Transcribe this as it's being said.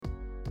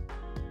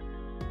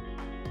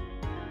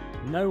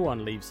No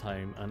one leaves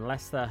home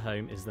unless their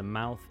home is the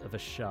mouth of a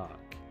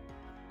shark.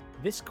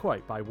 This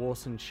quote by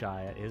Warsan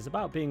Shire is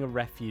about being a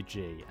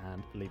refugee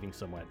and leaving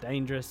somewhere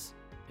dangerous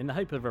in the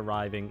hope of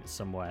arriving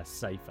somewhere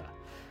safer.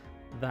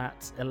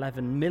 That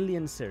 11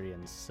 million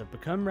Syrians have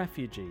become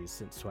refugees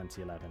since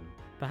 2011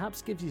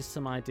 perhaps gives you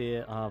some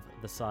idea of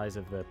the size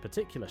of the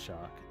particular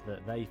shark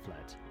that they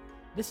fled.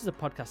 This is a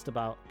podcast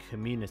about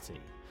community,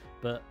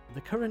 but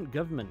the current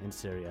government in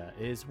Syria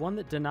is one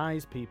that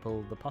denies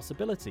people the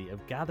possibility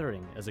of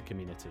gathering as a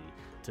community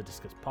to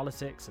discuss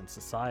politics and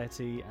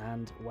society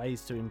and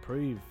ways to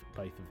improve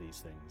both of these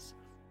things.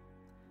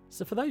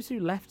 So for those who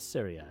left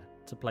Syria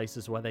to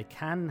places where they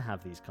can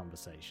have these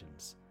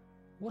conversations,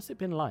 what's it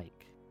been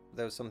like?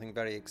 There was something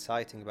very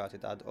exciting about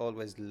it. I'd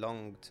always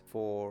longed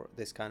for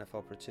this kind of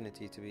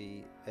opportunity to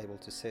be able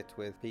to sit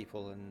with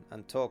people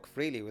and talk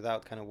freely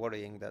without kind of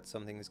worrying that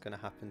something is going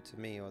to happen to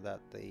me or that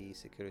the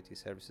security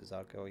services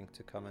are going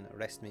to come and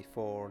arrest me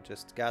for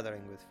just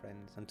gathering with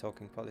friends and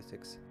talking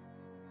politics.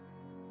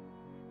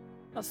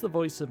 That's the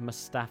voice of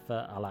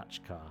Mustafa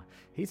Al-Achkar.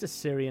 He's a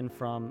Syrian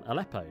from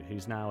Aleppo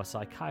who's now a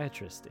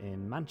psychiatrist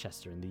in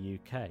Manchester in the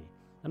UK.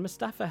 And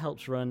Mustafa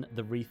helps run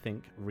the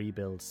Rethink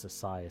Rebuild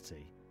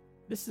Society.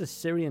 This is a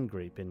Syrian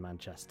group in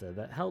Manchester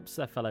that helps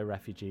their fellow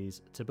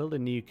refugees to build a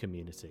new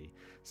community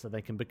so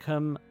they can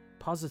become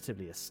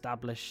positively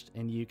established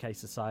in UK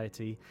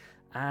society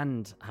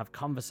and have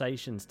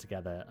conversations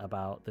together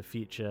about the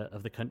future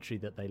of the country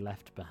that they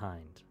left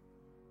behind.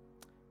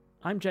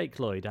 I'm Jake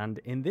Lloyd, and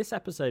in this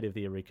episode of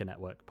the Eureka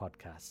Network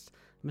podcast,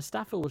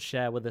 Mustafa will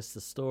share with us the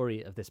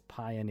story of this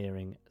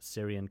pioneering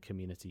Syrian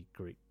community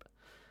group.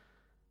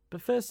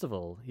 But first of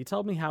all, he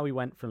told me how he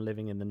went from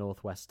living in the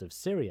northwest of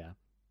Syria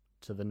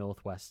to the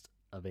northwest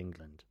of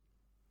England.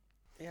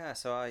 Yeah,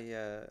 so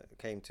I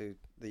came to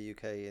the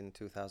UK in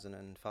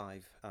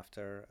 2005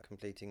 after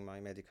completing my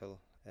medical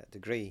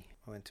degree.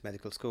 I went to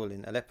medical school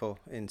in Aleppo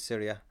in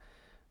Syria,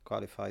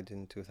 qualified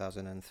in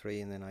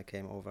 2003, and then I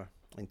came over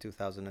in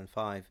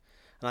 2005.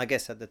 And I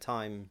guess at the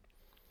time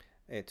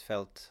it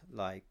felt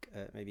like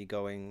maybe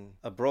going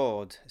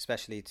abroad,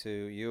 especially to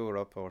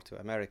Europe or to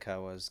America,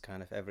 was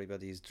kind of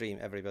everybody's dream.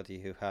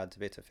 Everybody who had a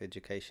bit of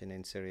education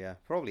in Syria,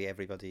 probably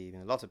everybody,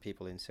 even a lot of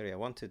people in Syria,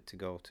 wanted to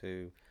go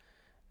to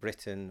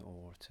Britain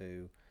or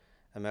to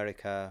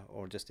America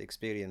or just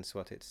experience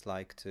what it's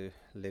like to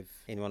live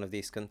in one of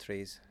these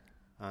countries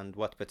and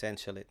what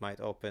potential it might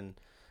open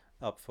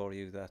up for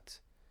you that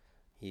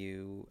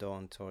you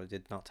don't or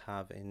did not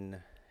have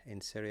in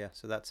Syria.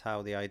 So that's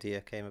how the idea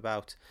came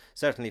about.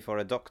 Certainly for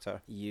a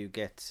doctor, you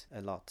get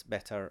a lot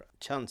better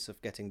chance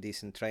of getting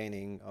decent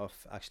training,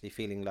 of actually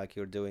feeling like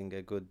you're doing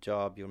a good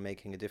job, you're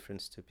making a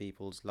difference to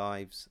people's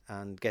lives,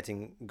 and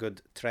getting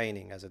good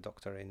training as a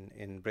doctor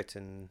in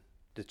Britain.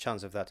 The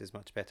chance of that is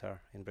much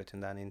better in Britain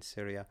than in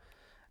Syria.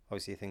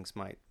 Obviously things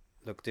might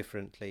look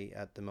differently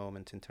at the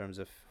moment in terms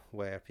of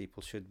where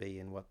people should be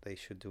and what they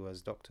should do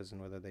as doctors and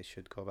whether they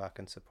should go back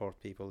and support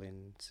people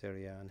in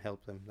Syria and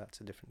help them. That's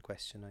a different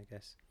question, I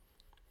guess.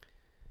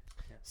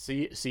 Yeah. So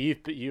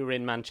you were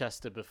in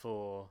Manchester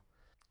before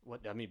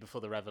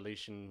the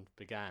revolution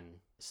began.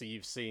 So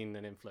you've seen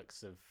an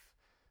influx of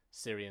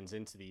Syrians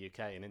into the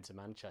UK and into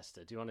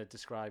Manchester. Do you want to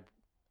describe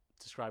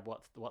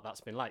what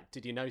that's been like?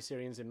 Did you know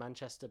Syrians in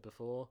Manchester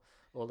before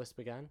all this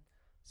began?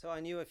 So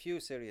I knew a few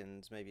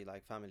Syrians, maybe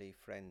like family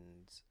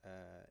friends,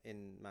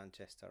 in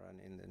Manchester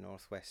and in the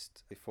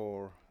northwest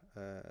before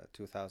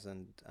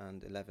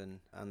 2011,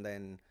 and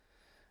then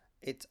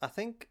I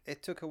think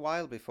it took a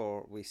while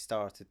before we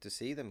started to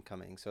see them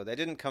coming. So they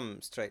didn't come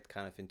straight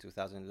kind of in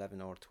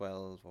 2011 or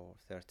 12 or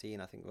 13.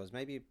 I think it was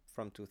maybe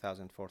from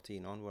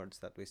 2014 onwards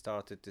that we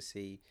started to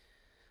see,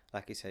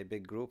 like you say,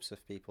 big groups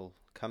of people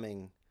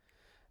coming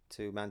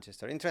to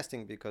Manchester.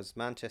 Interesting because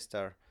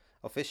Manchester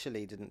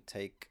officially didn't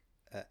take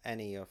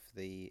any of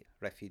the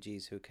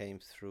refugees who came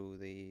through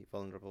the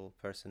vulnerable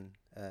person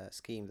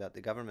scheme that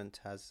the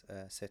government has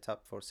set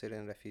up for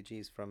Syrian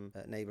refugees from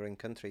neighbouring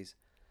countries.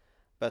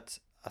 But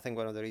I think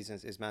one of the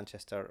reasons is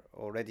Manchester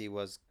already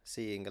was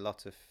seeing a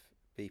lot of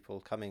people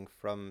coming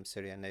from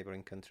Syria and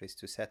neighbouring countries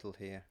to settle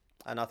here.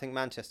 And I think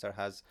Manchester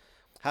has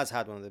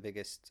had one of the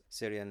biggest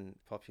Syrian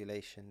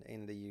population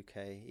in the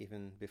UK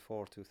even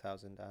before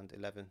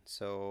 2011.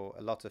 So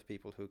a lot of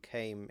people who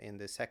came in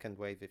the second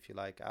wave, if you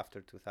like,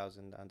 after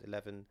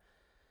 2011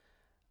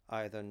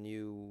 either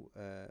knew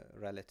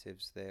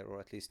relatives there or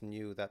at least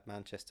knew that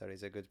Manchester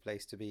is a good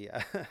place to be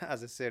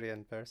as a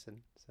Syrian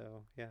person.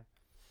 So, yeah.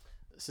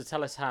 So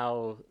tell us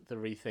how the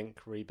Rethink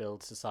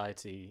Rebuild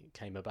Society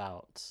came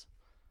about.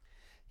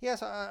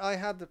 Yes, I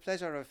had the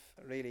pleasure of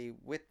really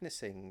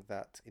witnessing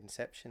that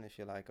inception, if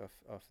you like,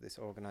 of this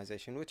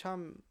organisation, which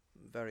I'm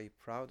very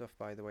proud of,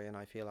 by the way, and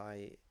I feel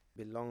I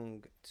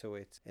belong to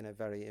it in a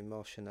very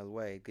emotional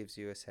way. It gives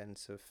you a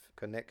sense of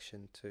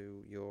connection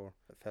to your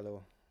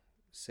fellow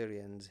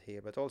Syrians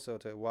here, but also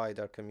to a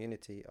wider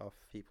community of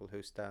people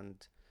who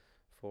stand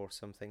for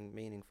something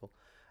meaningful,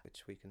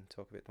 which we can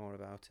talk a bit more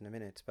about in a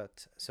minute.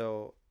 But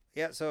so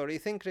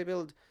Rethink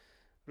Rebuild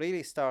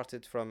really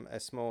started from a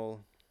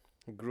small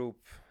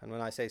group, and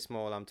when I say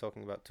small, I'm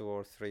talking about 2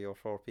 or 3 or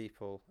 4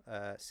 people,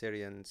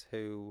 Syrians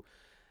who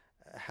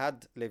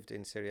had lived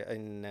in Syria,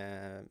 in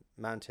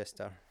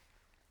Manchester,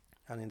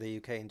 and in the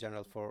UK in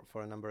general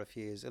for a number of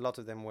years. A lot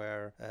of them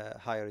were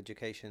higher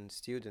education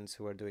students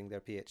who were doing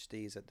their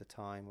PhDs at the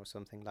time or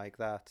something like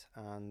that.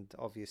 And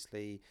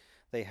obviously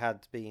they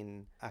had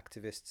been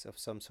activists of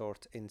some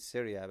sort in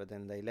Syria, but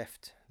then they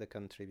left the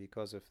country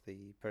because of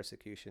the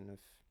persecution of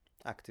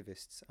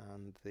activists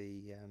and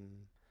the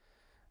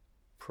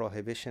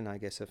prohibition, I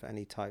guess, of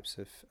any types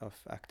of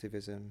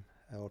activism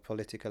or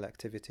political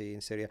activity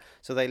in Syria.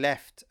 So they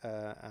left,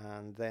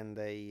 and then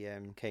they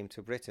came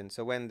to Britain.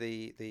 So when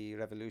the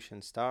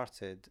revolution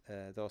started,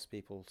 those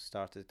people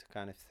started to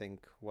kind of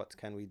think, what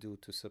can we do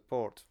to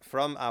support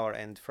from our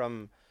end,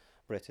 from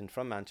Britain,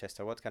 from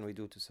Manchester, what can we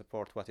do to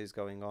support what is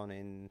going on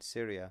in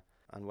Syria?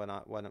 And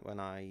when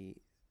I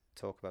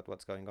talk about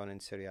what's going on in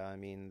Syria, I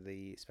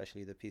mean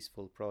especially the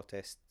peaceful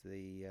protest,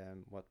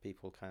 what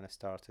people kind of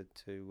started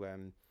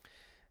to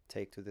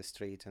take to the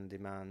street and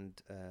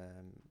demand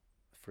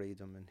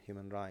freedom and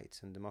human rights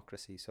and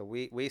democracy. So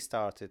we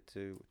started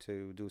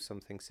to do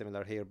something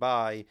similar here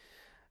by,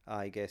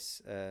 I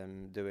guess,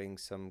 doing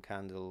some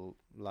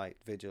candlelight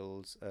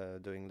vigils,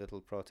 doing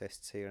little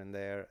protests here and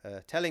there,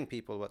 telling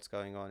people what's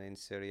going on in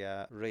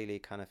Syria, really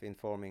kind of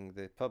informing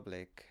the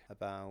public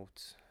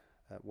about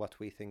what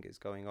we think is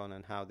going on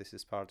and how this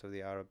is part of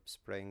the Arab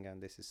Spring,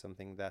 and this is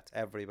something that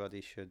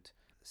everybody should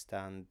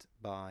stand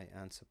by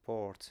and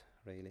support,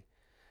 really.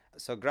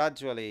 So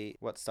gradually,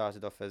 what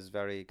started off as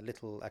very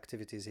little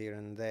activities here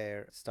and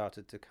there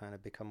started to kind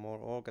of become more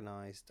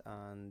organized,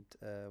 and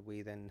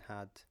we then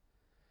had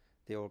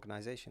the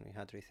organization. We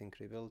had Rethink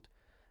Rebuild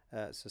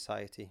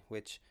Society,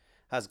 which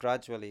has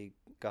gradually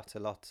got a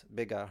lot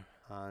bigger,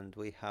 and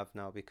we have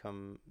now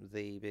become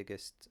the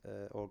biggest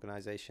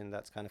organization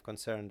that's kind of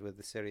concerned with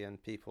the Syrian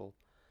people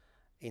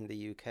in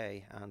the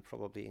UK and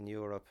probably in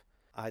Europe.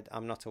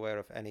 I'm not aware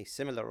of any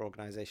similar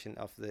organization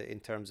in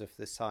terms of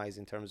the size,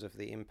 in terms of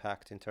the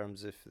impact, in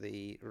terms of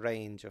the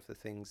range of the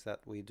things that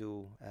we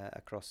do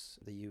across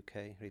the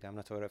UK. Really, I'm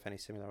not aware of any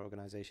similar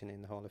organization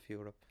in the whole of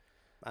Europe.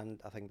 And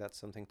I think that's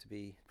something to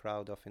be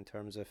proud of in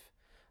terms of,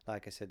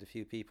 like I said, a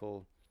few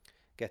people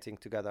getting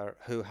together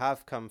who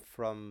have come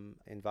from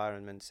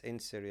environments in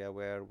Syria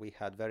where we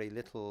had very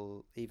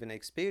little even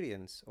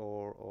experience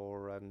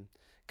or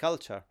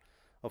culture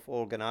of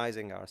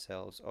organizing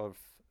ourselves, of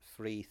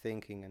free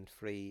thinking and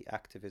free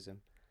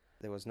activism.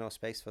 There was no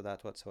space for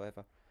that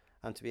whatsoever.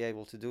 And to be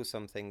able to do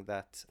something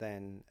that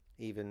then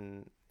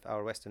even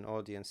our Western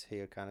audience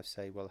here kind of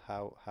say, well,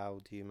 how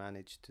do you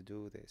manage to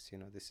do this? You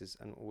know, this is,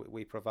 and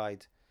we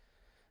provide,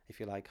 if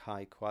you like,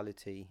 high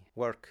quality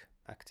work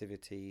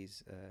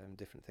activities,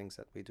 different things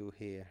that we do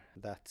here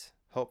that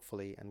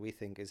hopefully, and we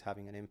think, is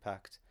having an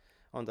impact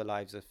on the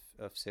lives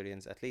of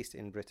Syrians, at least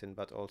in Britain,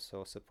 but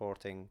also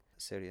supporting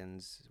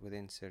Syrians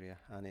within Syria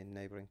and in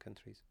neighbouring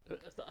countries.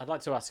 I'd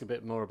like to ask a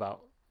bit more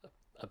about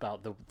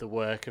the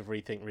work of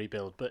Rethink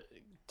Rebuild, but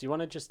do you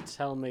want to just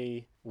tell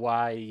me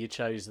why you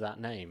chose that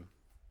name?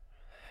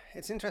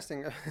 It's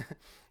interesting.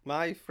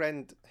 My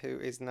friend, who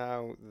is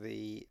now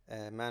the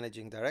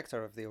managing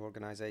director of the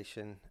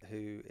organisation,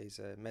 who is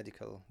a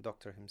medical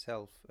doctor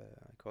himself, I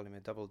call him a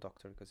double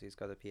doctor because he's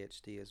got a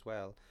PhD as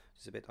well,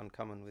 which is a bit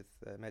uncommon with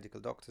medical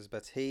doctors,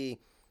 but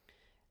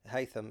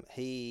Haytham,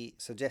 he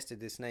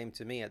suggested this name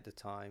to me at the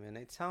time, and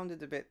it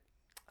sounded a bit,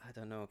 I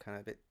don't know, kind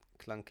of a bit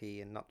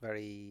clunky and not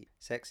very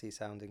sexy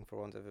sounding, for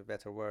want of a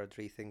better word,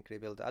 Rethink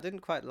Rebuild. I didn't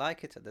quite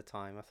like it at the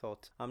time. I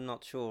thought, I'm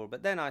not sure.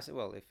 But then I said,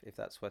 well, if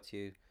that's what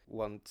you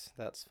want,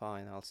 that's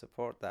fine. I'll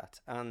support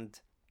that. And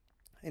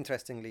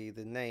interestingly,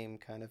 the name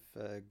kind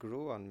of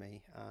grew on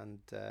me. And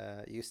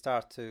you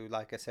start to,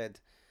 like I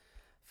said,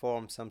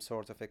 form some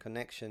sort of a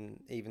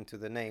connection even to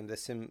the name,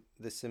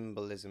 the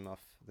symbolism of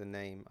the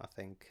name, I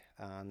think,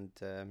 and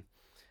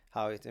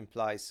how it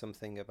implies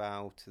something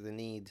about the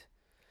need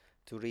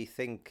to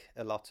rethink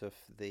a lot of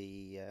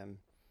the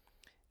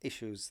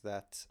issues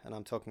that, and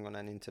I'm talking on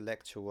an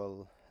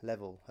intellectual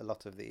level, a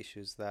lot of the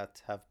issues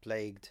that have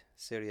plagued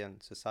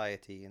Syrian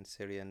society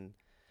and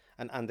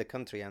and the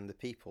country and the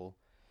people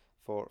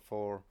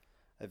for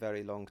a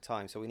very long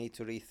time. So we need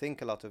to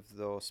rethink a lot of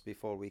those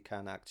before we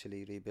can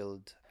actually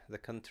rebuild the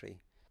country.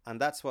 And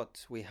that's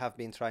what we have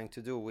been trying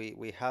to do.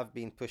 We have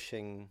been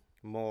pushing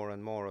more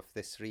and more of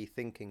this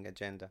rethinking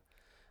agenda,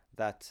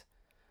 that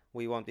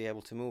we won't be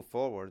able to move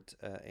forward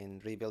in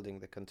rebuilding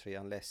the country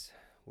unless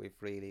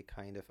we've really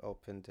kind of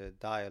opened a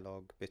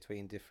dialogue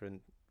between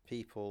different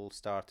people,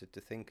 started to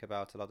think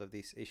about a lot of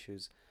these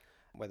issues,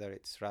 whether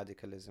it's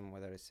radicalism,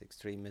 whether it's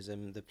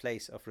extremism, the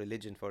place of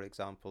religion, for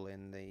example,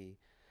 in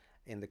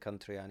the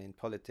country and in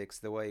politics,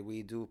 the way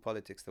we do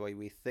politics, the way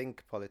we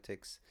think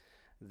politics,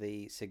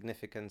 the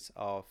significance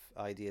of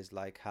ideas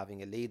like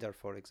having a leader,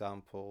 for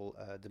example,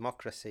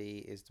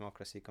 democracy. Is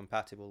democracy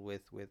compatible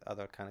with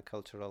other kind of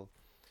cultural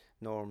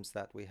norms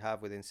that we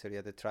have within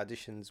Syria, the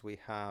traditions we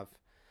have,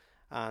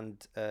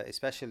 and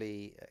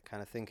especially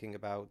kind of thinking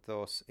about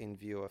those in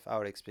view of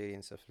our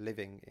experience of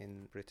living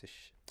in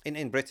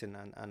Britain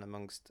and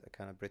amongst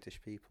kind of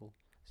British people.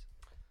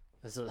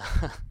 There's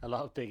a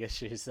lot of big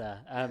issues there.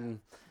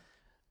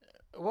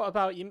 What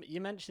about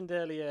you mentioned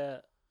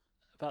earlier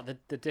about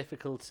the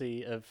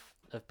difficulty of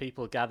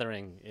people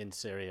gathering in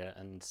Syria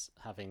and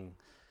having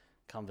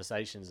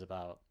conversations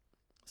about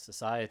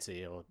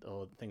society or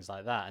things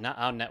like that. And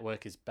our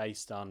network is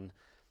based on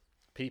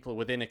people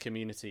within a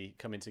community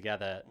coming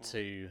together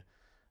to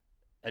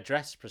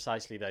address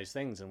precisely those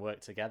things and work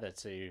together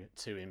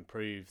to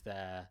improve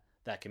their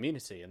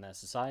community and their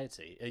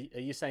society.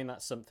 Are you saying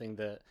that's something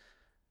that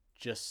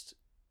just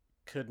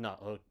could not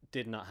or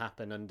did not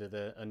happen under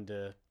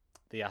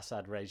the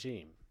Assad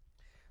regime?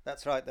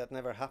 That's right, that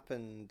never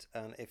happened,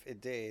 and if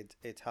it did,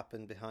 it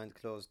happened behind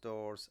closed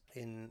doors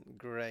in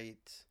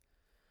great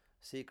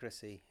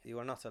secrecy. You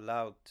are not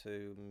allowed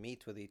to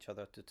meet with each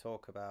other to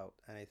talk about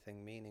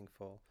anything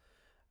meaningful.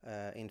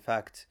 In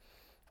fact,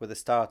 with the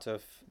start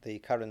of the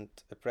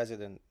current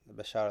president,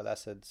 Bashar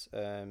al-Assad's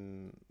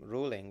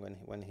ruling,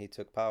 when he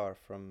took power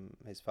from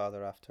his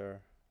father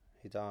after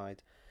he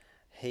died,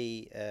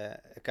 he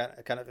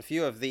kind of a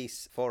few of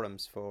these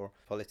forums for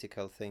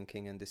political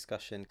thinking and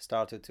discussion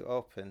started to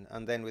open,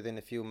 and then within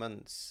a few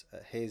months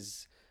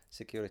his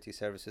security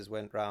services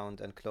went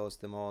round and closed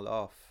them all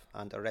off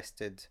and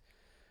arrested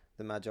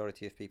the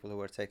majority of people who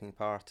were taking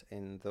part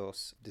in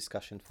those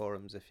discussion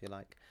forums, if you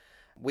like.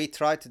 We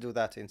tried to do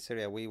that in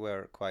Syria. We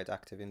were quite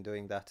active in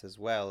doing that as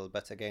well,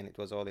 but again it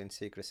was all in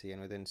secrecy and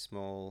within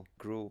small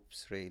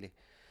groups really.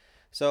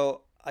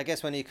 So I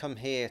guess when you come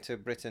here to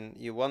Britain,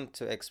 you want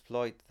to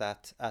exploit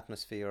that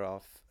atmosphere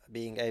of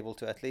being able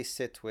to at least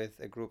sit with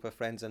a group of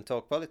friends and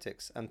talk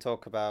politics and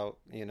talk about,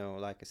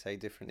 like I say,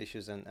 different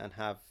issues and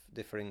have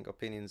differing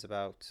opinions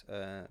about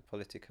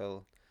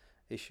political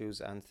issues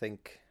and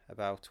think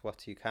about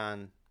what you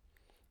can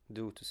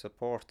do to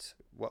support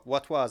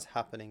what was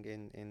happening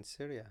in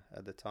Syria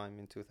at the time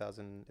in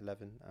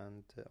 2011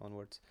 and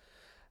onwards.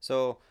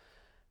 So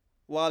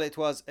while it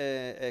was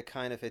a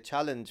kind of a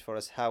challenge for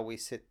us how we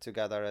sit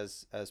together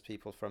as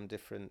people from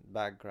different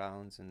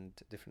backgrounds and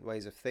different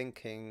ways of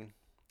thinking,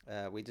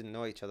 we didn't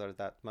know each other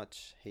that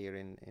much here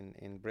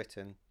in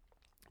Britain.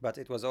 But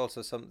it was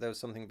also there was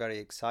something very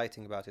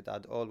exciting about it.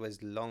 I'd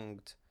always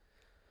longed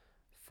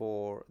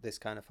for this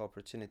kind of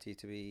opportunity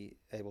to be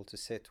able to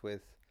sit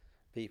with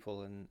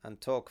people and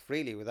talk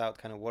freely without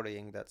kind of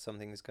worrying that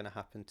something is going to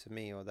happen to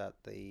me or that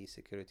the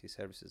security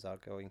services are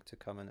going to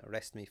come and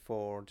arrest me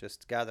for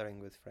just gathering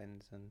with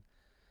friends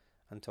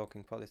and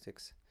talking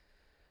politics.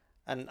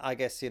 And I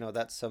guess,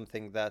 that's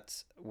something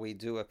that we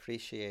do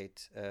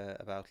appreciate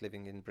about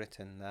living in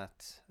Britain,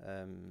 that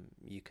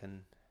you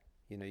can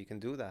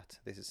do that.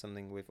 This is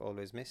something we've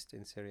always missed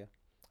in Syria.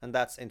 And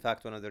that's, in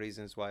fact, one of the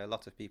reasons why a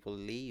lot of people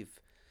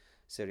leave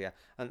Syria.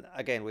 And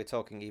again, we're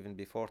talking even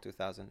before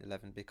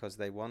 2011, because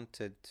they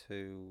wanted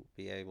to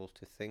be able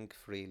to think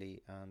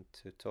freely and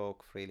to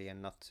talk freely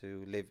and not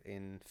to live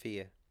in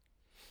fear.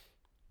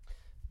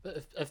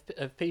 But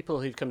of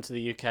people who've come to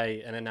the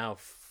UK and are now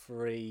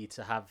free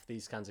to have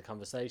these kinds of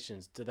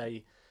conversations, do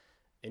they,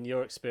 in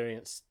your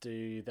experience,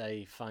 do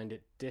they find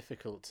it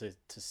difficult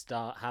to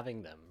start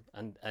having them?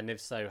 And if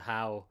so,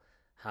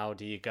 how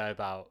do you go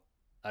about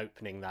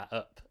opening that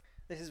up?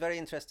 This is a very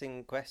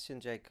interesting question,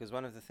 Jake, because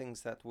one of the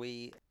things that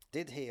we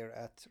did here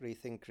at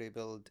Rethink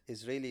Rebuild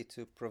is really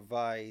to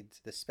provide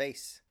the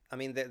space. I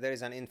mean, there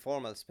is an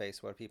informal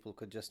space where people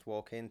could just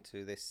walk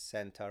into this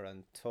centre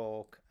and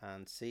talk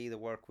and see the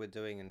work we're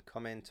doing and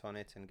comment on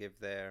it and give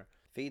their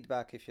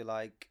feedback, if you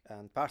like,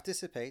 and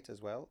participate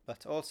as well.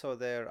 But also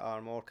there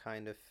are more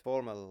kind of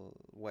formal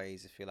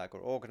ways, if you like,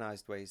 or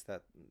organised ways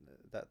that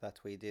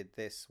we did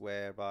this,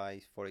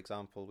 whereby, for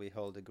example, we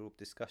hold a group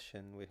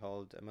discussion, we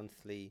hold a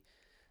monthly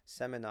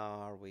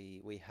seminar,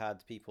 we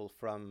had people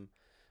from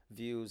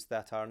views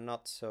that are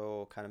not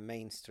so kind of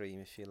mainstream,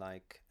 if you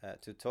like,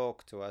 to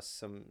talk to us,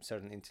 some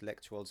certain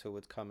intellectuals who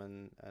would come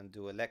and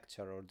do a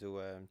lecture or do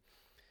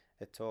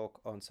a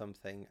talk on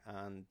something,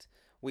 and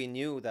we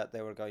knew that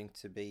they were going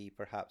to be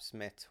perhaps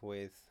met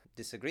with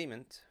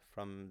disagreement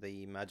from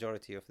the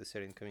majority of the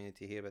Syrian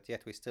community here, but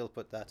yet we still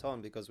put that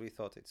on because we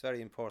thought it's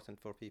very important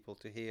for people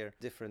to hear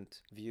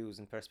different views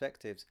and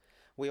perspectives.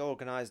 We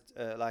organized,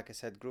 like I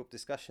said, group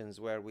discussions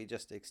where we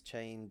just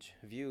exchange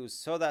views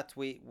so that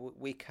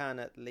we can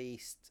at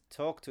least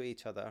talk to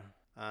each other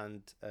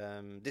and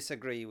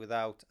disagree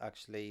without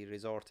actually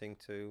resorting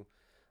to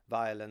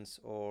violence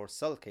or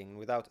sulking,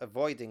 without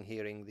avoiding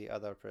hearing the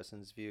other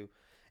person's view.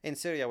 In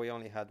Syria, we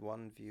only had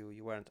one view.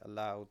 You weren't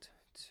allowed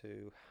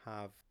to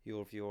have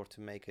your view or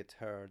to make it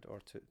heard or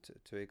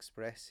to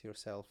express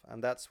yourself.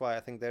 And that's why I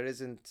think there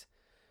isn't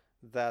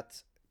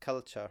that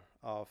culture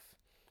of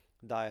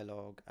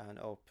dialogue and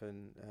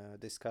open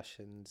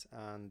discussions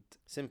and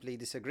simply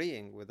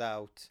disagreeing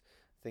without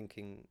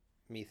thinking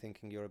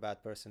you're a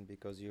bad person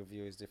because your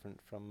view is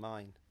different from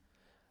mine.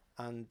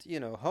 And,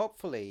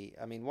 hopefully,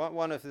 I mean,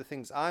 one of the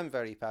things I'm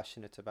very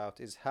passionate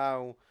about is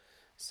how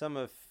some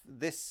of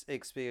this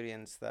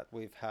experience that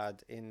we've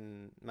had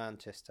in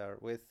Manchester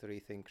with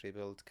Rethink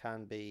Rebuild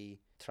can be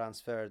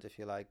transferred, if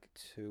you like,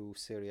 to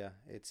Syria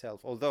itself.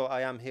 Although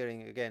I am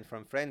hearing again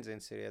from friends in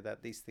Syria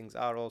that these things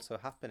are also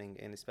happening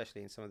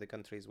especially in some of the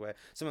countries where,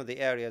 some of the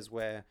areas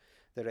where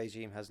the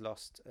regime has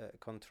lost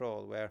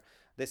control, where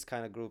this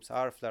kind of groups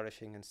are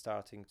flourishing and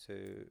starting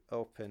to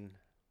open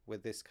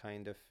with this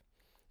kind of,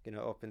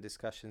 open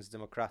discussions,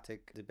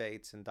 democratic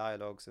debates and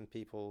dialogues, and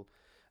people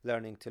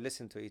learning to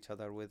listen to each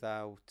other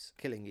without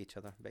killing each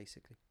other,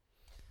 basically.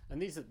 And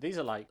these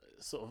are like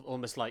sort of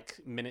almost like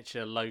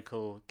miniature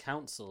local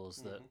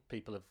councils that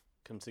people have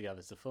come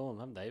together to form,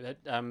 haven't they?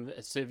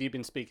 So have you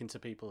been speaking to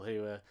people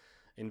who are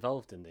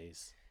involved in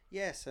these?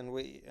 Yes, and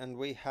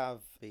we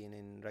have been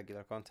in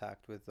regular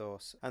contact with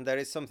those. And there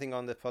is something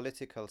on the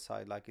political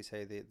side, like you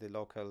say, the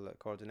local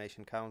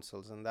coordination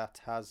councils, and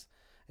that has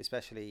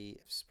especially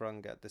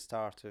sprung at the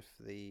start of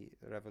the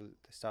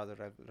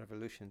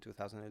revolution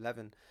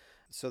 2011.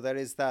 So there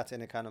is that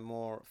in a kind of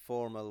more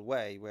formal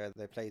way, where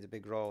they played a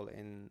big role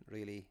in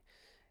really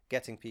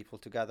getting people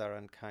together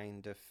and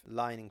kind of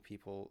lining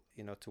people,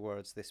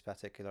 towards this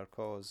particular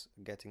cause,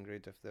 getting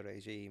rid of the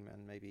regime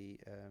and maybe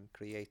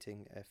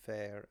creating a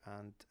fair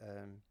and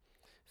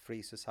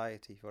free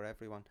society for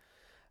everyone.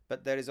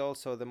 But there is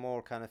also the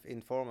more kind of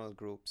informal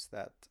groups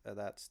that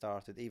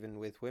started, even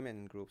with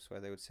women groups,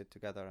 where they would sit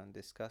together and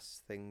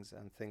discuss things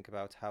and think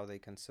about how they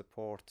can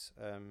support.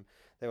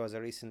 There was a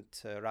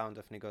recent round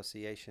of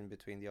negotiation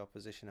between the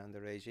opposition and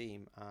the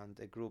regime, and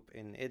a group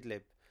in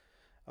Idlib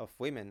of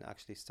women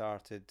actually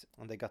started,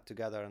 and they got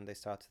together and they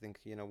started to think,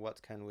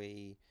 what can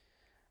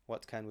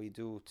we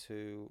do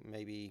to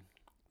maybe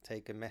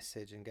take a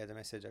message and get a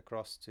message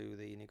across to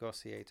the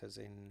negotiators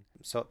in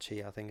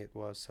Sochi, I think it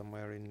was,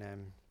 somewhere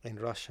in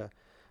Russia,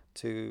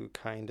 to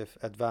kind of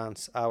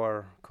advance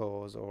our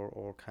cause,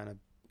 or kind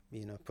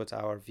of put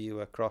our view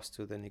across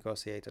to the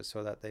negotiators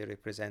so that they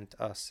represent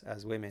us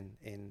as women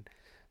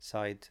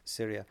inside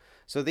Syria.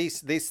 So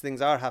these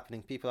things are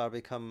happening. People are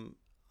become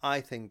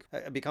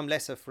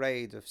less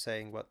afraid of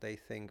saying what they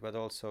think, but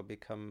also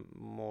become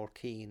more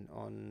keen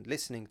on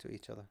listening to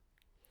each other.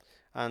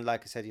 And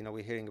like I said,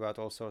 we're hearing about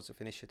all sorts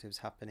of initiatives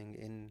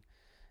happening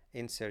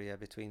in Syria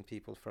between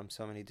people from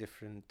so many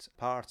different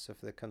parts of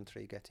the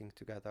country getting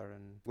together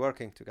and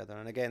working together.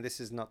 And again,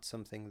 this is not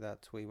something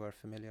that we were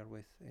familiar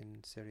with in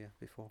Syria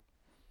before.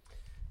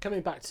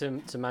 Coming back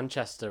to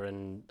Manchester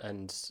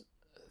and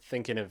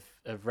thinking of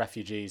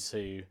refugees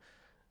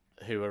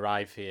who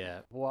arrive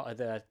here, what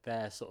are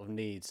their sort of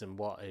needs, and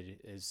what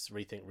is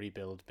Rethink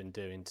Rebuild been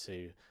doing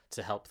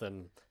to help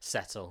them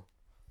settle?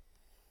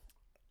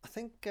 I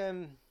think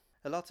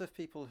a lot of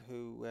people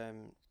who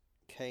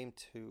came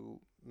to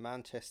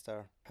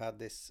Manchester had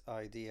this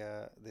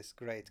idea, this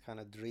great kind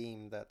of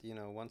dream that,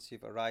 once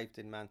you've arrived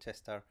in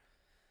Manchester,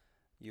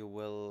 you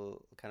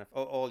will kind of,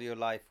 all your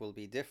life will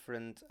be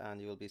different,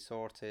 and you will be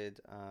sorted,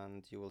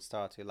 and you will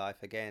start your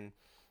life again.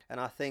 And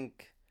I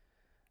think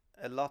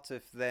a lot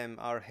of them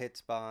are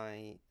hit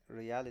by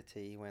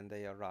reality when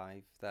they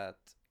arrive, that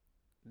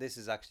this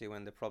is actually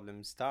when the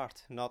problems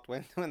start, not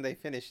when they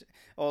finish,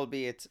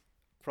 albeit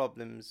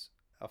problems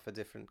of a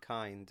different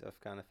kind, of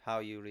kind of how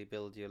you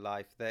rebuild your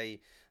life.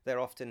 They're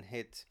often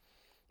hit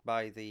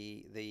by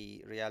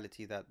the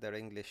reality that their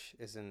English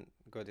isn't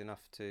good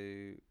enough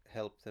to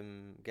help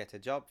them get a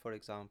job, for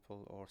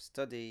example, or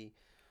study,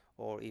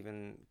 or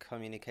even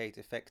communicate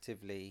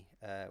effectively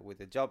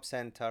with a job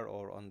center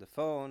or on the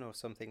phone or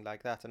something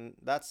like that. And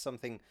that's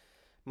something,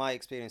 my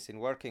experience in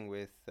working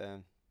with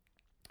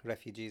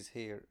refugees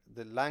here,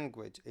 the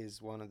language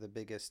is one of the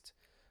biggest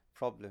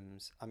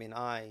problems. I mean,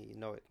 I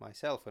know it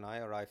myself when I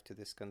arrived to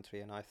this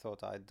country, and I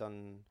thought I'd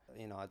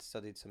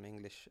studied some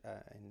English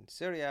in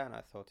Syria, and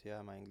I thought,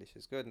 yeah, my English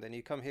is good. And then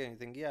you come here and you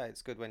think, yeah,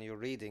 it's good when you're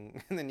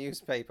reading the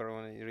newspaper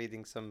or when you're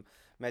reading some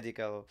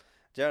medical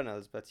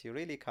journals, but you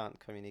really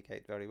can't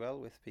communicate very well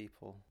with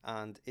people.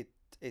 And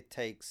it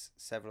takes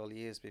several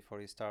years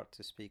before you start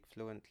to speak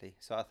fluently.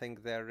 So I think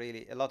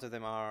a lot of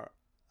them are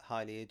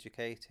highly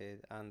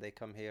educated, and they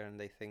come here and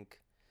they think,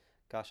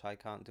 gosh, I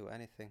can't do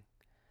anything.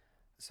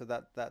 So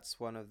that's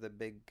one of the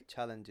big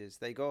challenges.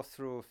 They go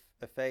through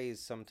a phase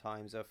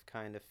sometimes of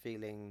kind of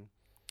feeling,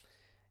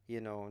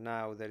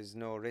 now there is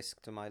no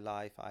risk to my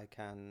life. I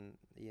can,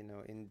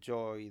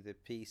 enjoy the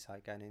peace.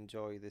 I can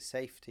enjoy the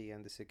safety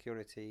and the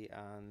security,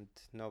 and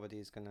nobody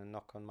is going to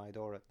knock on my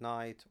door at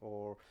night,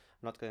 or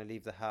I'm not going to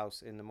leave the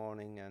house in the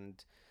morning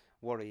and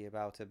worry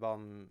about a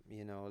bomb,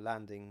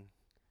 landing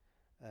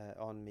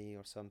on me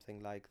or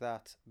something like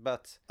that.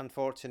 But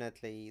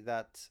unfortunately,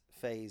 that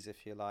phase,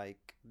 if you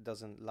like,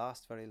 doesn't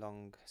last very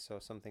long. So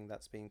something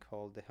that's being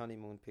called the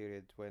honeymoon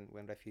period, when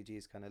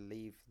refugees kind of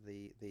leave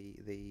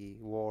the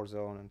war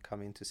zone and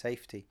come into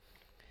safety.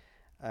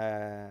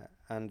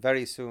 And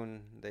very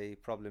soon the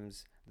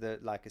problems,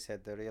 like I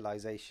said, the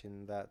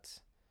realization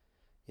that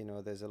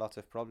there's a lot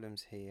of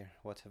problems here.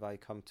 What have I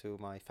come to?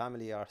 My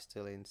family are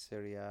still in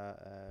Syria.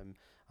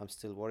 I'm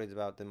still worried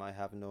about them. I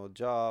have no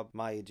job.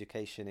 My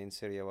education in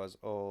Syria was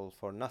all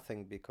for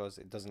nothing because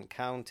it doesn't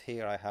count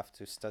here. I have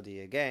to study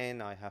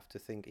again. I have to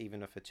think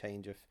even of a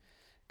change of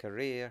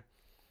career.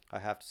 I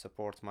have to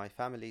support my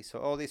family. So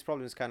all these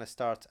problems kind of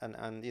start,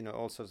 and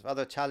all sorts of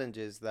other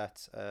challenges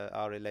that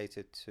are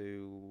related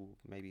to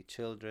maybe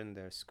children,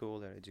 their school,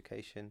 their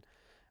education,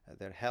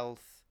 their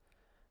health.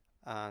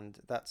 And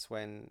that's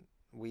when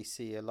we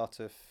see a lot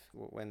of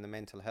when the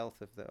mental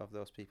health of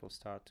those people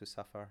start to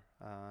suffer,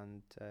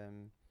 and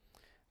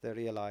they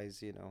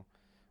realize,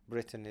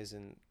 Britain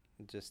isn't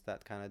just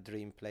that kind of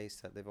dream place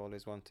that they've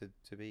always wanted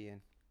to be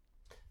in.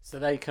 So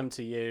they come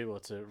to you or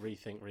to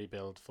Rethink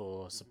Rebuild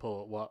for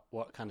support.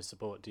 What kind of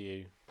support do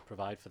you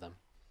provide for them?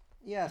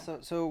 Yeah,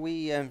 so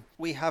we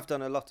have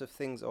done a lot of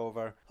things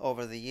over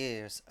the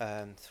years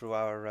through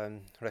our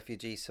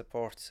refugee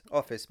support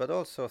office, but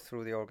also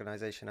through the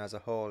organisation as a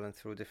whole and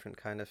through different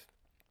kind of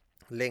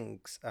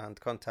links and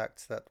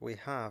contacts that we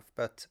have.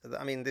 But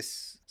I mean,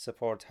 this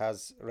support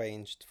has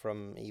ranged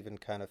from even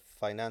kind of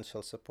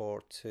financial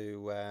support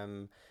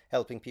to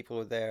helping people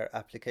with their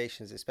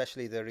applications,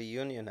 especially the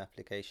reunion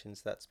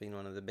applications. That's been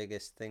one of the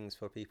biggest things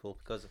for people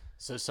because...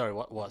 So sorry,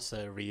 what's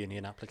a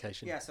reunion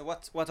application? Yeah, so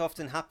what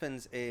often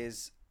happens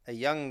is a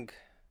young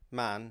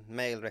man,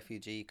 male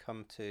refugee,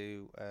 come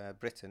to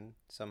Britain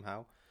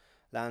somehow,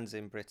 lands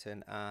in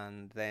Britain,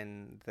 and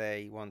then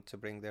they want to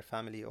bring their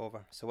family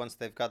over. So once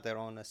they've got their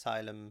own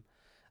asylum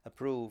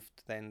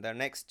approved, then their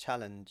next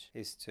challenge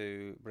is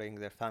to bring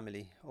their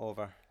family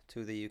over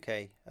to the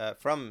UK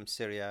from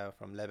Syria, or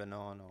from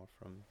Lebanon, or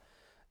from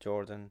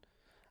Jordan.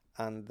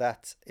 And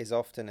that is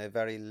often a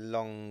very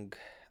long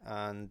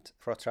and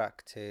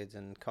protracted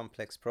and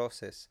complex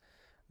process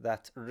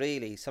that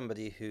really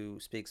somebody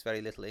who speaks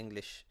very little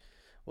English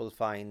will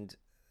find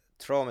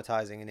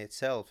traumatizing in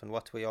itself. And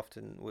what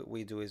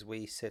we do is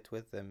we sit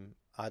with them.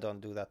 I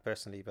don't do that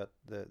personally, but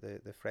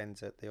the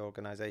friends at the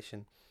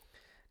organization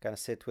kind of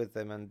sit with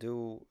them and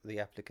do the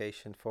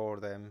application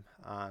for them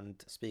and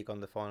speak on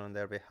the phone on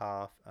their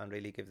behalf and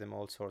really give them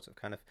all sorts of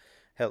kind of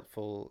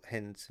helpful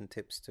hints and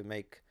tips to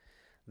make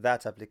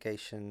that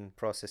application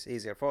process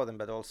easier for them,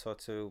 but also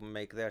to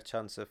make their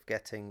chance of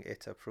getting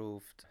it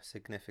approved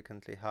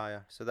significantly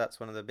higher. So that's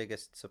one of the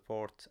biggest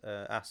support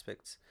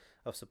aspects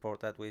of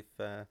support that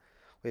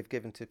we've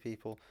given to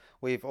people.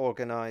 We've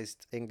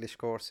organised English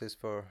courses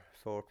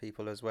for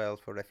people as well,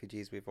 for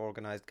refugees. We've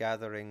organised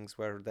gatherings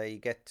where they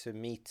get to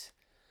meet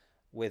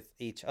with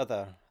each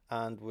other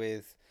and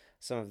with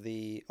some of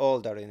the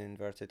older, in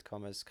inverted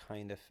commas,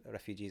 kind of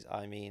refugees.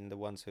 I mean, the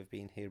ones who've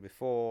been here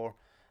before,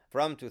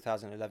 from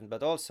 2011,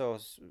 but also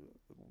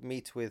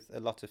meet with a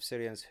lot of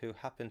Syrians who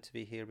happened to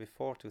be here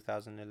before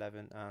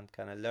 2011 and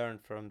kind of learn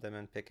from them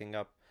and picking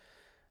up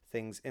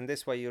things. In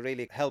this way, you're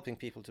really helping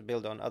people to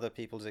build on other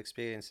people's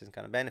experiences and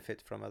kind of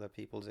benefit from other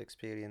people's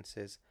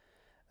experiences,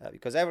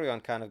 because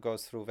everyone kind of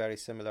goes through a very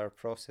similar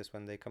process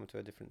when they come to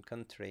a different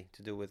country,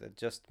 to do with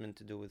adjustment,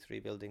 to do with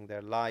rebuilding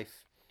their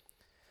life.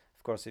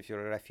 Of course, if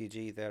you're a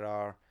refugee, there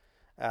are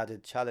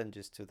added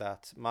challenges to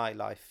that. My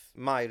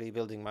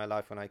rebuilding my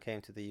life when I came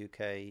to the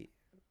UK,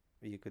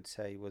 you could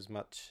say, was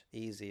much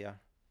easier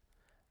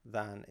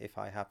than if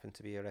I happened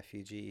to be a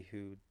refugee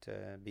who'd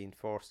been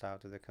forced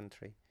out of the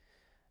country.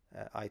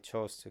 I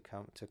chose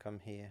to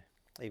come here,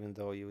 even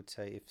though you would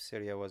say if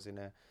Syria was in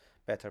a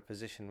better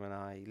position when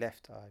I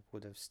left, I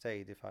would have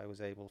stayed if I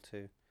was able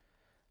to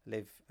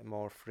live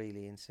more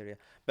freely in Syria.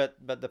 But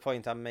the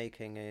point I'm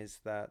making is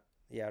that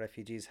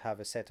refugees have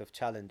a set of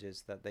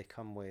challenges that they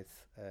come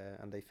with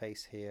and they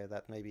face here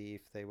that maybe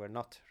if they were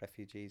not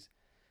refugees,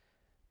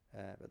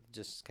 but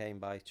just came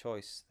by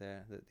choice,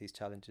 that these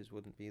challenges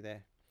wouldn't be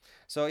there.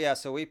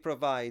 So we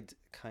provide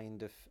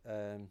kind of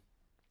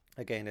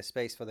again a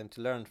space for them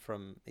to learn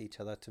from each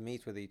other, to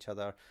meet with each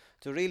other,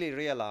 to really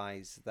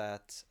realize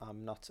that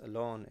I'm not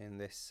alone in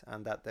this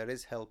and that there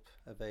is help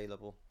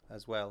available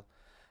as well.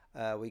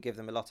 We give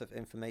them a lot of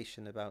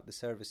information about the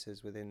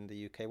services within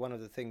the UK. One of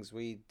the things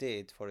we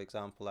did, for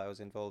example, I was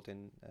involved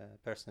in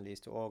personally,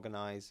 is to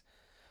organise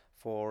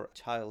for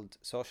child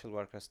social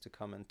workers to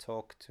come and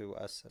talk to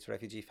us as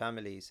refugee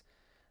families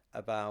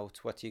about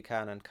what you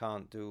can and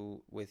can't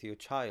do with your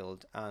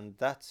child. And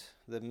that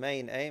the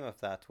main aim of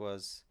that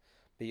was,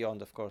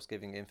 beyond of course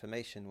giving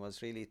information,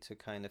 was really to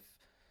kind of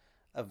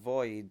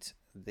avoid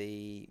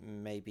the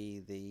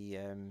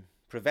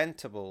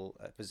preventable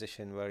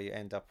position where you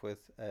end up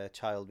with a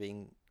child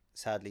being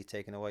sadly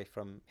taken away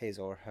from his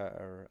or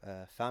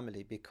her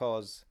family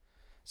because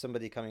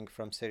somebody coming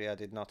from Syria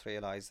did not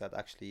realize that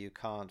actually you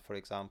can't, for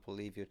example,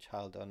 leave your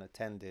child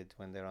unattended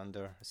when they're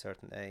under a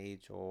certain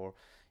age, or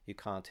you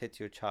can't hit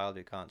your child,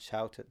 you can't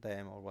shout at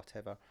them or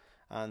whatever.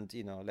 And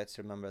let's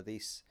remember,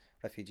 these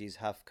refugees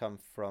have come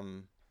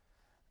from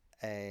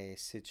a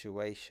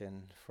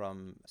situation,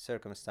 from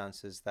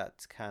circumstances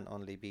that can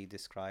only be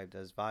described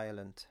as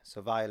violent.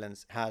 So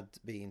violence had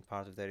been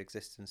part of their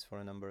existence for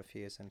a number of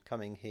years, and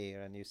coming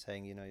here and you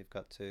saying, you've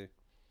got to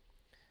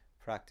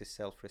practice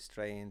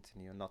self-restraint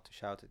and not to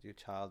shout at your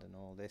child and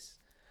all this.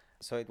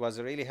 So it was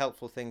a really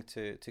helpful thing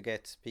to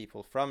get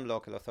people from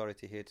local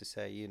authority here to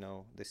say,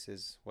 this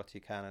is what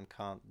you can and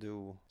can't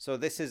do. So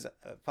this is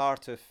a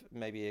part of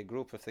maybe a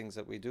group of things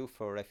that we do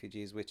for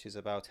refugees, which is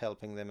about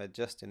helping them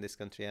adjust in this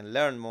country and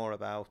learn more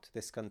about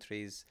this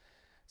country's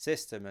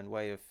system and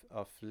way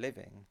of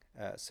living,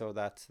 so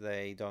that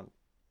they don't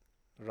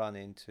run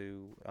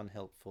into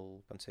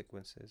unhelpful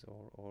consequences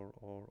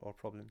or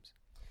problems.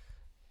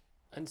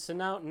 And so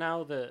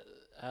now that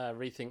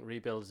Rethink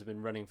Rebuilds have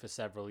been running for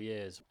several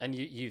years, and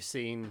you've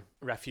seen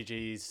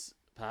refugees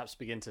perhaps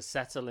begin to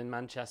settle in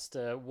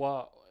Manchester,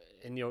 what,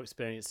 in your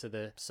experience,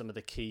 are some of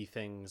the key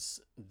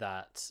things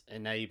that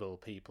enable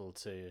people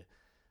to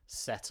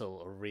settle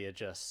or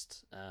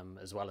readjust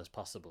as well as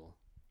possible?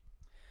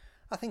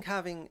 I think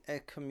having a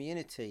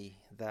community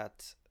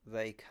that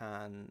they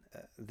can,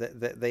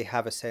 they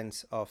have a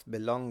sense of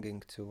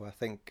belonging to. I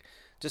think,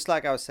 just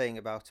like I was saying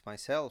about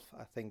myself,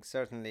 I think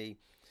certainly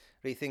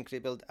Rethink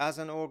Rebuild as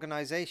an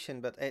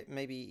organization, but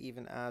maybe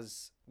even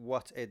as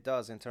what it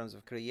does in terms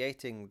of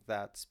creating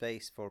that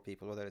space for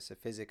people, whether it's a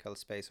physical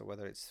space or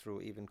whether it's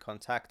through even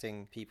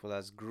contacting people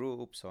as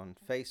groups on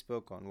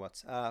Facebook, on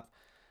WhatsApp.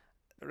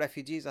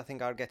 Refugees, I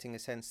think, are getting a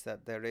sense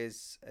that there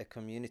is a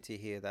community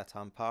here that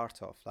I'm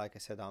part of. Like I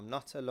said, I'm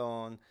not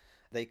alone.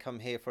 They come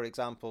here, for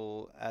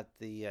example, at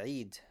the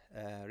Eid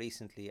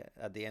recently,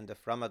 at the end of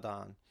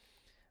Ramadan.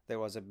 There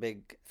was a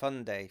big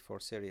fun day for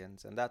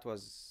Syrians, and that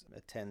was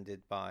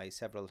attended by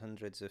several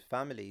hundreds of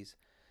families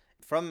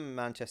from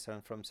Manchester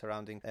and from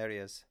surrounding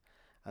areas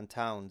and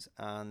towns.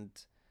 And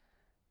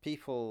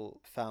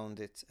people found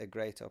it a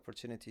great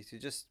opportunity to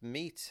just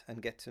meet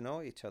and get to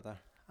know each other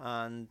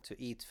and to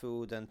eat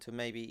food and to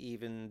maybe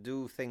even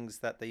do things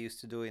that they used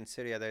to do in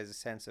Syria. There's a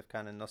sense of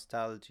kind of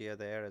nostalgia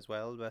there as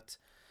well, but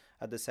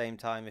at the same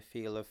time a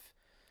feel of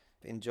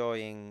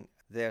enjoying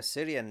their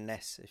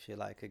Syrianness, if you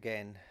like,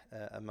 again,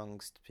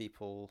 amongst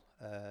people,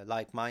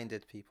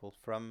 like-minded people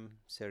from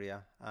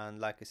Syria. And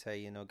like I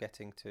say,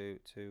 getting to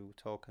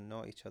talk and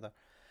know each other.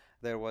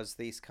 There was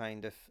these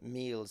kind of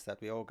meals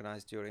that we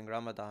organized during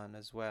Ramadan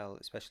as well,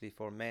 especially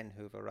for men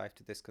who've arrived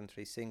to this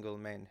country, single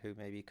men who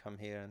maybe come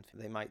here and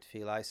they might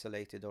feel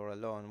isolated or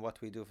alone.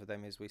 What we do for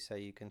them is we say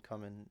you can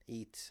come and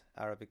eat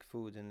Arabic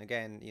food and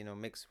again,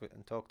 mix with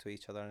and talk to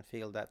each other and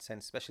feel that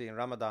sense, especially in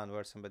Ramadan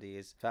where somebody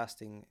is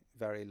fasting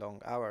very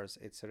long hours.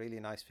 It's a really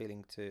nice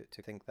feeling to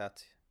think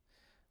that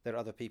there are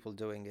other people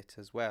doing it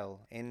as well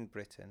in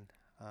Britain,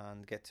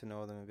 and get to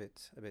know them a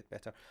bit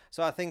better.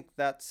 So I think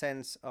that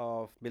sense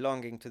of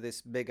belonging to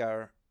this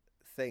bigger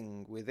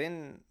thing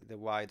within the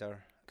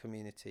wider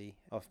community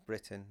of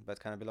Britain, but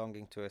kind of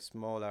belonging to a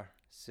smaller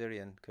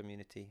Syrian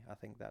community, I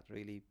think that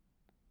really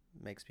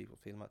makes people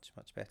feel much,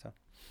 much better.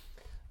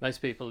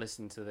 Most people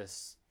listen to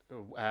this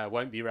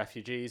won't be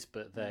refugees,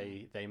 but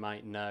they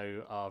might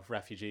know of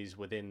refugees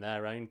within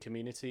their own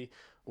community.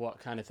 What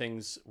kind of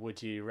things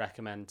would you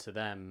recommend to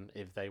them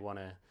if they want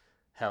to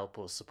help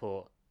or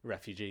support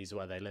refugees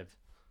where they live?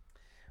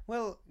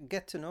 Well,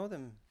 get to know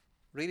them,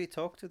 really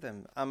talk to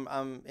them.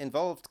 I'm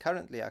involved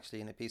currently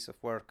actually in a piece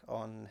of work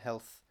on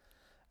health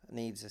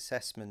needs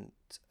assessment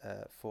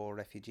for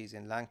refugees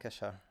in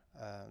Lancashire.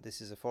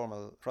 This is a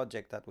formal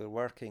project that we're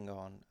working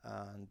on,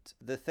 and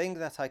the thing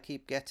that I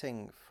keep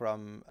getting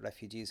from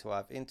refugees who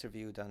I've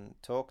interviewed and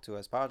talked to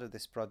as part of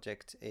this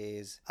project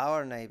is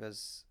our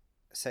neighbours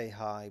say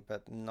hi,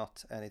 but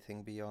not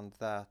anything beyond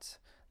that.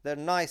 They're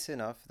nice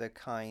enough, they're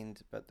kind,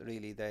 but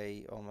really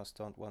they almost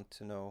don't want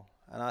to know.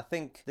 And I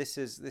think this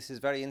is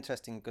very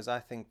interesting because I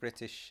think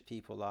British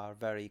people are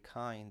very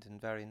kind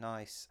and very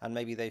nice, and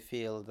maybe they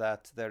feel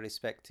that they're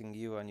respecting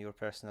you and your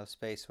personal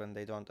space when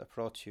they don't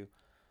approach you.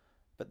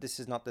 But this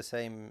is not the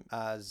same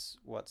as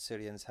what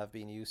Syrians have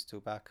been used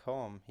to back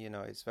home.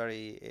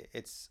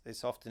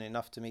 It's often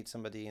enough to meet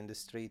somebody in the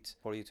street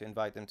for you to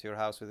invite them to your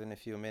house within a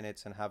few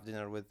minutes and have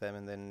dinner with them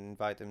and then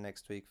invite them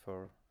next week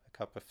for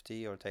cup of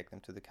tea or take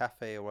them to the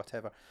cafe or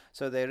whatever.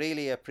 So they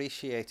really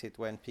appreciate it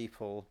when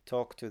people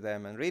talk to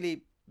them and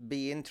really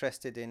be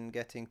interested in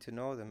getting to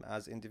know them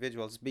as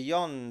individuals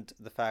beyond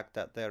the fact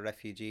that they're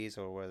refugees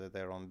or whether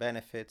they're on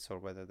benefits or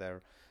whether they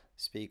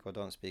speak or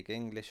don't speak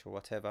English or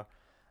whatever.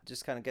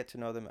 Just kind of get to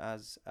know them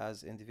as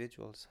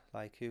individuals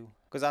like you.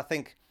 Because I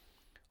think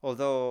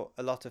although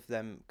a lot of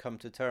them come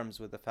to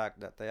terms with the fact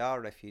that they are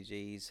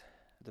refugees,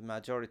 the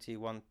majority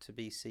want to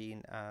be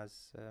seen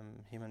as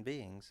human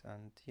beings,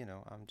 and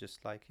I'm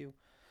just like you.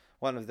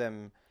 One of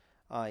them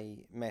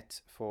I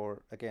met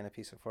for, again, a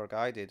piece of work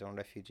I did on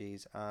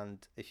refugees, and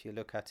if you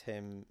look at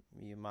him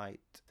you might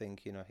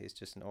think he's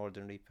just an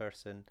ordinary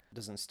person,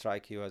 doesn't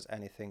strike you as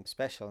anything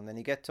special, and then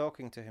you get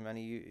talking to him and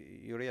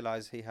you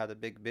realize he had a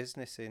big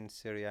business in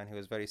Syria and he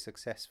was very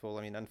successful.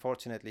 I mean,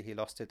 unfortunately he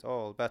lost it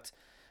all, but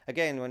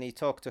again, when you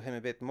talk to him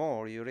a bit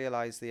more, you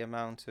realize the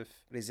amount of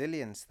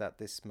resilience that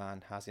this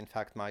man has. In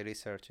fact, my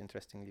research,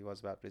 interestingly,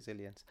 was about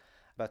resilience.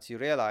 But you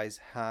realize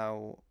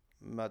how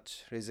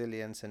much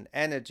resilience and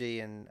energy,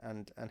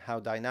 and how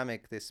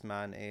dynamic this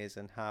man is,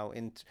 and how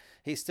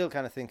he's still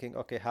kind of thinking,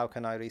 okay, how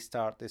can I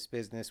restart this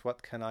business?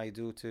 What can I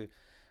do to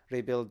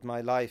rebuild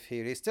my life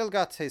here? He's still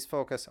got his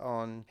focus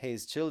on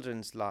his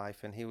children's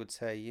life, and he would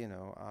say,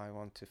 I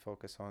want to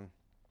focus on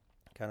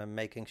kind of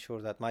making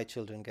sure that my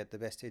children get the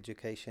best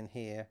education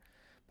here.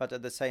 But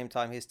at the same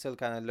time, he's still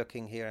kind of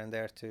looking here and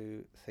there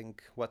to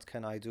think, what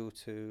can I do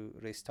to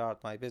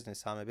restart my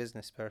business? I'm a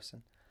business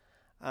person.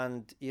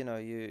 And,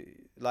 you,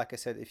 like I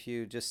said, if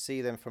you just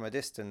see them from a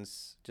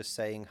distance, just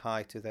saying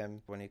hi to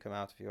them when you come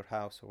out of your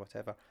house or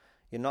whatever,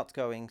 you're not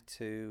going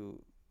to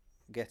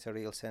get a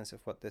real sense of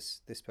what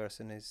this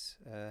person is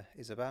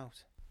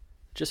about.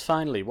 Just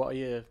finally, what are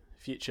your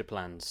future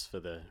plans for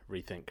the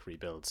Rethink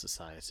Rebuild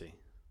Society?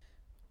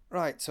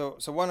 Right, so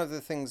one of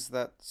the things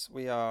that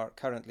we are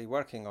currently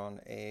working on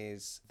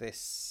is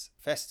this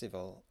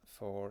festival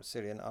for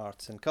Syrian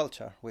arts and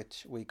culture,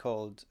 which we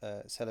called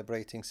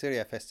Celebrating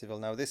Syria Festival.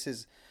 Now, this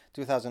is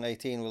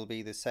 2018 will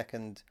be the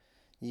second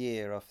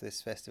year of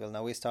this festival.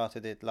 Now, we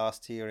started it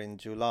last year in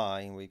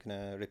July, and we're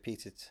going to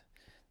repeat it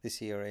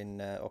this year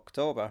in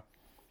October.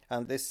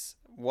 And this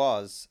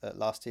was,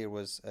 last year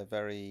was a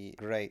very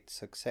great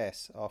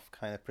success of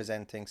kind of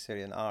presenting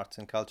Syrian arts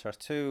and culture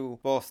to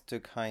both to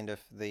kind of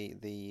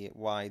the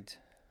wide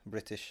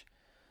British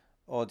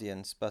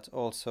audience, but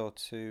also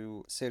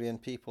to Syrian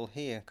people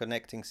here,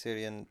 connecting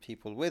Syrian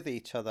people with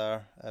each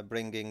other,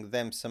 bringing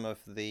them some of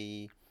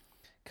the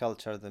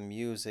culture, the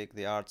music,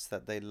 the arts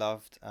that they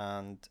loved,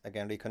 and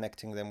again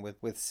reconnecting them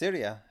with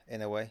Syria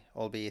in a way,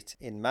 albeit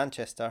in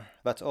Manchester,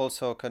 but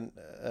also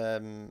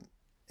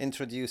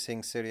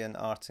introducing Syrian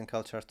arts and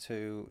culture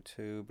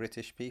to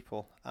British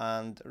people,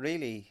 and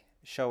really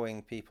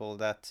showing people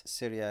that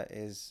Syria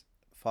is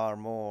far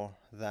more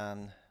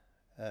than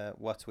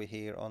what we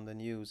hear on the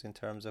news in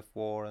terms of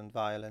war and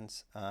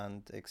violence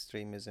and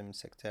extremism,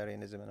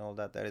 sectarianism and all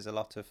that. There is a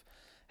lot of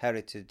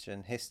heritage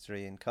and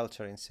history and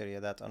culture in Syria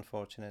that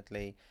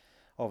unfortunately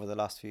over the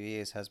last few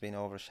years has been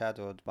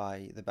overshadowed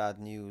by the bad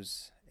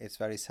news. It's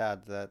very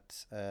sad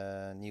that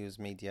news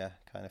media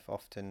kind of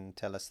often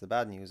tell us the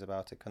bad news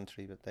about a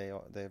country, but they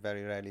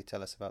very rarely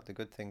tell us about the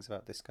good things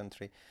about this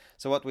country.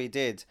 So what we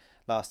did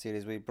last year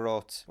is we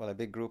brought a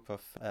big group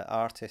of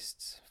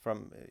artists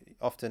from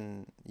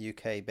often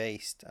UK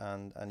based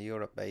and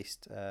Europe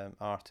based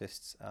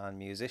artists and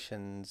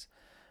musicians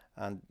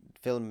and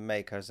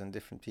filmmakers and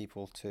different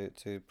people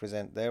to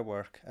present their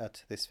work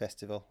at this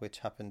festival, which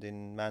happened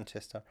in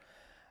Manchester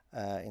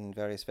in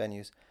various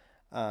venues.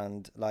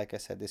 And like I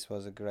said, this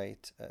was a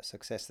great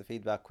success. The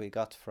feedback we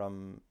got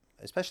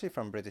especially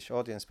from British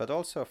audience, but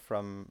also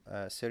from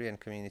Syrian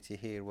community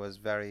here, was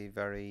very,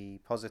 very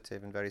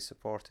positive and very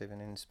supportive,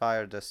 and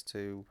inspired us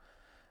to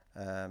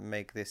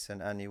make this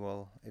an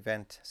annual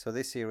event. So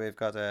this year we've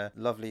got a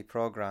lovely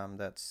program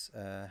that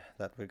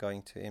we're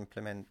going to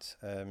implement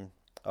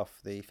of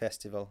the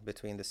festival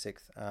between the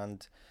 6th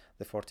and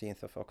the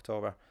 14th of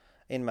October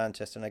in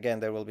Manchester. And again,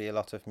 there will be a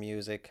lot of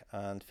music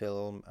and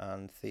film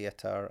and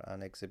theatre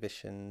and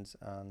exhibitions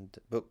and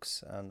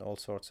books and all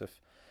sorts of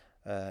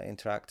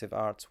interactive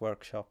arts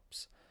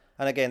workshops.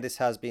 And again, this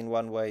has been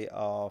one way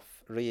of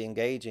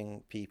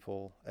re-engaging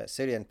people,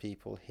 Syrian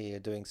people here,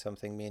 doing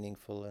something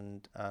meaningful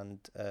and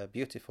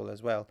beautiful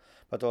as well,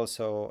 but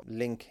also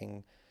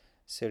linking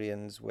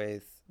Syrians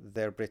with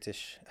their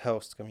British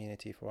host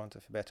community, for want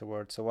of a better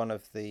word. So one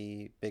of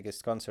the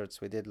biggest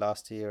concerts we did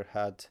last year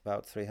had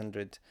about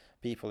 300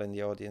 people in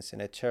the audience in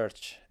a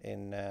church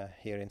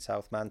here in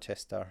South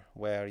Manchester,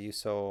 where you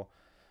saw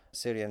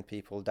Syrian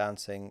people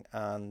dancing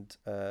and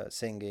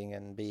singing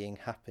and being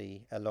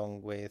happy,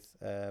 along with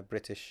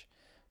British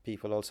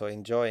people also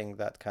enjoying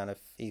that kind of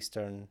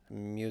Eastern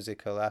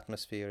musical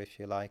atmosphere, if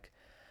you like,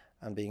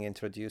 and being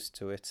introduced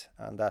to it.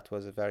 And that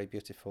was a very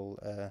beautiful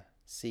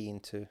scene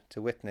to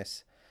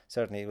witness.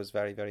 Certainly it was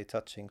very, very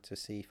touching to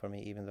see for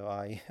me, even though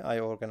I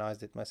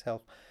organized it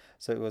myself.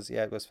 So it was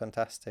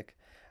fantastic,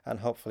 and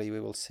hopefully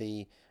we will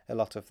see a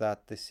lot of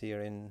that this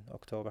year in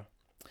October.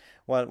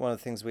 One of the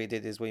things we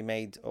did is we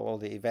made all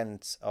the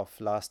events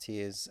of last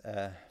year's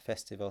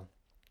festival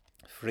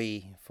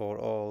free for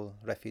all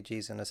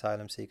refugees and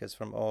asylum seekers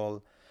from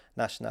all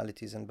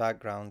nationalities and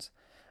backgrounds,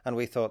 and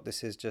we thought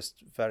this is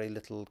just very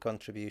little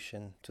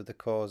contribution to the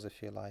cause,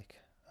 if you like,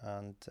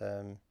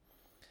 and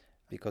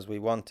because we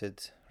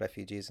wanted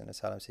refugees and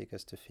asylum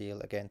seekers to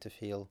feel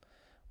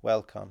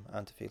welcome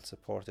and to feel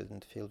supported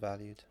and to feel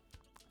valued.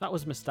 That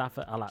was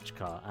Mustafa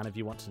Alachkar, and if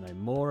you want to know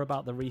more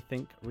about the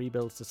Rethink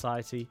Rebuild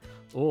Society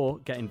or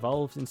get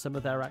involved in some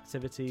of their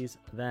activities,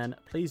 then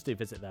please do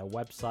visit their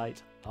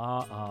website,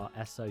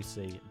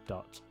 rrsoc.org.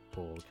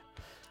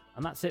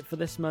 And that's it for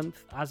this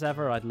month. As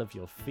ever, I'd love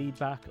your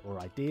feedback or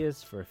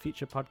ideas for a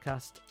future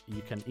podcast.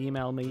 You can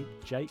email me,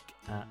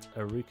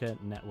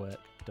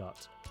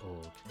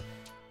 jake@arukanetwork.org.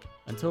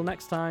 Until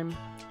next time,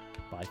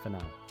 bye for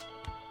now.